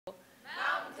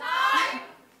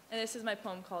this is my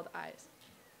poem called Eyes.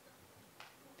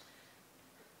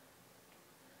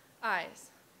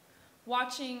 Eyes.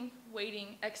 Watching,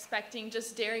 waiting, expecting,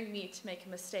 just daring me to make a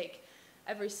mistake.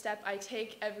 Every step I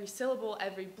take, every syllable,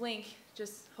 every blink,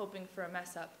 just hoping for a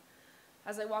mess up.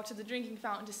 As I walk to the drinking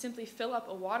fountain to simply fill up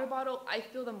a water bottle, I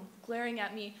feel them glaring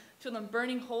at me, feel them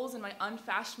burning holes in my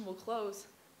unfashionable clothes.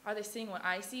 Are they seeing what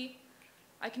I see?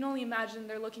 I can only imagine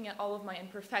they're looking at all of my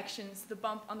imperfections, the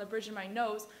bump on the bridge of my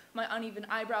nose, my uneven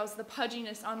eyebrows, the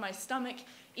pudginess on my stomach,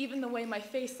 even the way my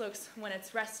face looks when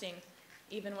it's resting.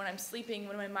 Even when I'm sleeping,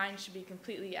 when my mind should be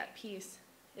completely at peace,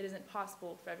 it isn't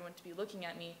possible for everyone to be looking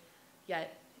at me,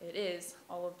 yet it is,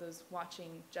 all of those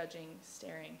watching, judging,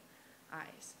 staring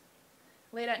eyes.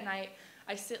 Late at night,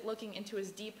 I sit looking into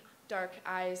his deep, dark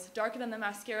eyes, darker than the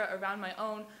mascara around my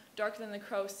own, darker than the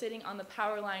crow sitting on the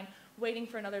power line, waiting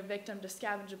for another victim to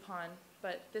scavenge upon.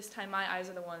 But this time my eyes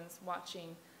are the ones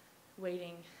watching,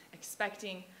 waiting,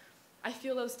 expecting. I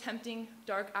feel those tempting,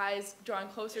 dark eyes drawing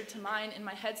closer to mine, and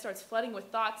my head starts flooding with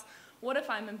thoughts. What if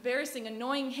I'm embarrassing,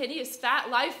 annoying, hideous, fat,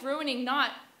 life-ruining,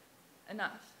 not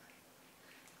enough?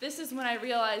 This is when I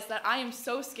realize that I am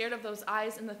so scared of those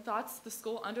eyes and the thoughts the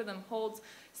skull under them holds,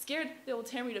 scared they will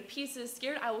tear me to pieces,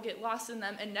 scared I will get lost in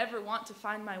them and never want to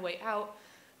find my way out.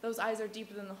 Those eyes are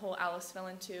deeper than the hole Alice fell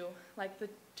into, like the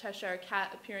Cheshire Cat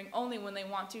appearing only when they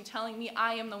want to, telling me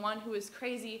I am the one who is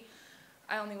crazy.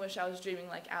 I only wish I was dreaming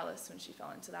like Alice when she fell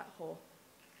into that hole.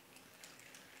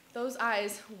 Those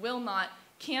eyes will not,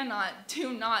 cannot,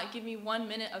 do not give me 1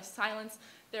 minute of silence.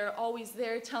 They're always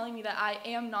there telling me that I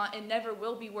am not and never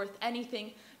will be worth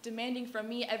anything, demanding from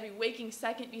me every waking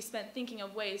second be spent thinking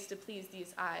of ways to please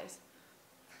these eyes.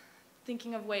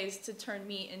 Thinking of ways to turn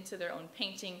me into their own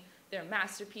painting, their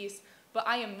masterpiece, but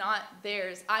I am not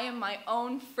theirs. I am my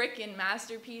own frickin'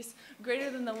 masterpiece, greater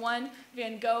than the one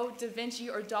Van Gogh, Da Vinci,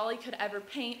 or Dali could ever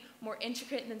paint, more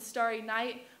intricate than Starry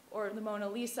Night or the Mona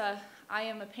Lisa. I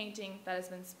am a painting that has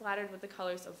been splattered with the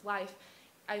colors of life.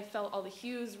 I felt all the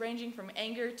hues, ranging from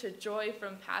anger to joy,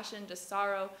 from passion to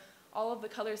sorrow. All of the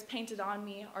colors painted on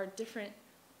me are different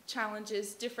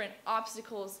challenges, different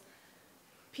obstacles.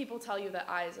 People tell you that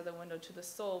eyes are the window to the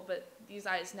soul, but these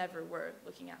eyes never were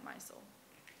looking at my soul.